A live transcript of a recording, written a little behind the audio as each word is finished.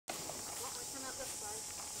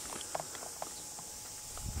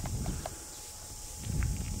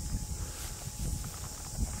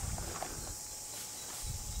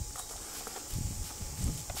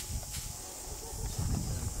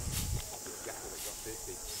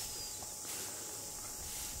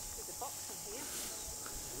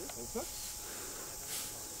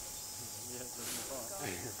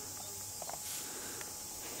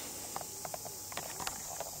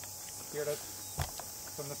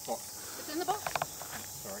box. It's in the box?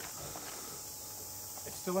 Sorry.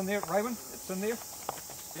 It's still in there, Raven? It's in there?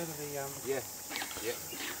 Lid of the, Yeah.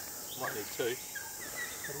 Might need two.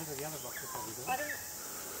 the lid of the other box is probably good. I don't...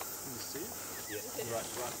 Can you see it? Yeah,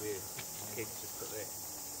 right there. Keg's just put there.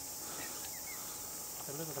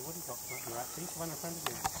 The lid of the wooden box might be right. See, the one in front of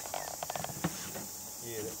you.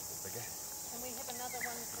 Yeah, that's a bit bigger. Can we have another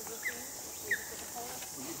one for this end? We just put the hole in?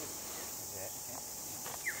 Yeah.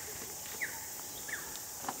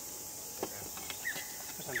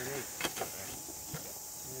 Just underneath.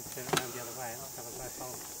 You turn it around the other way, and it'll cover both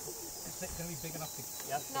holes. Is that going to be big enough to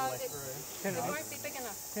get No, all the way it through? won't be big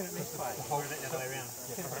enough. Turn it this way. Hold it the other way around.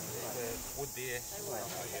 Turn it this way. Wood there.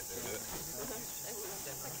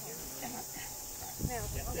 Now,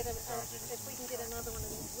 I'll get if we can get another one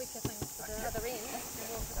of these wicker things for the other end, then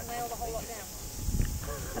we'll nail the whole lot down.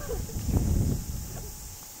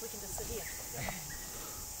 We can just sit here.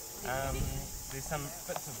 There's some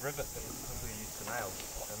bits of rivet that we probably used to nail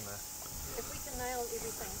in the... If we can nail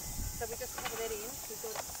everything, so we just cover that end, we've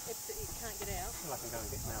got absolutely can't get out. Well, I can go and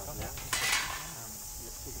get nails now.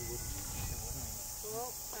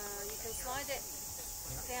 Well, you can slide that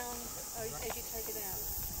down as you take it out.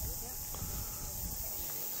 Yep.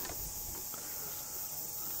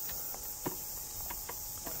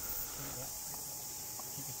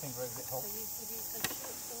 Keep your finger over that hole. So have you sure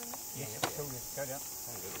it's still in there? Yes, still there. Go down.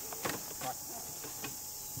 Right.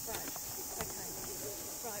 Right. Okay.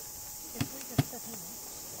 Right. If we just sit in there,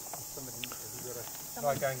 Somebody, have you got a...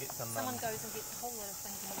 I'll go and get some... someone goes and gets a whole lot of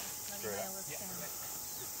things and we just bloody nail this down.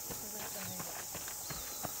 So that's in there.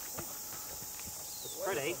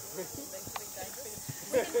 Pretty.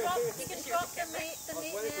 You can drop the net now.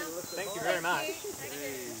 Thank you very much. Thank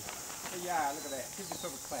you. Yeah, look at that. Give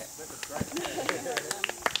yourself a clap. That was great. Bit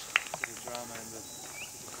of drama in this.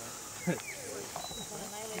 We're going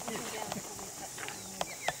to nail everything down before we touch it and move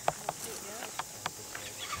it. Not too good.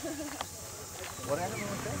 What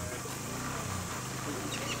animal is that?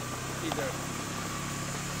 Either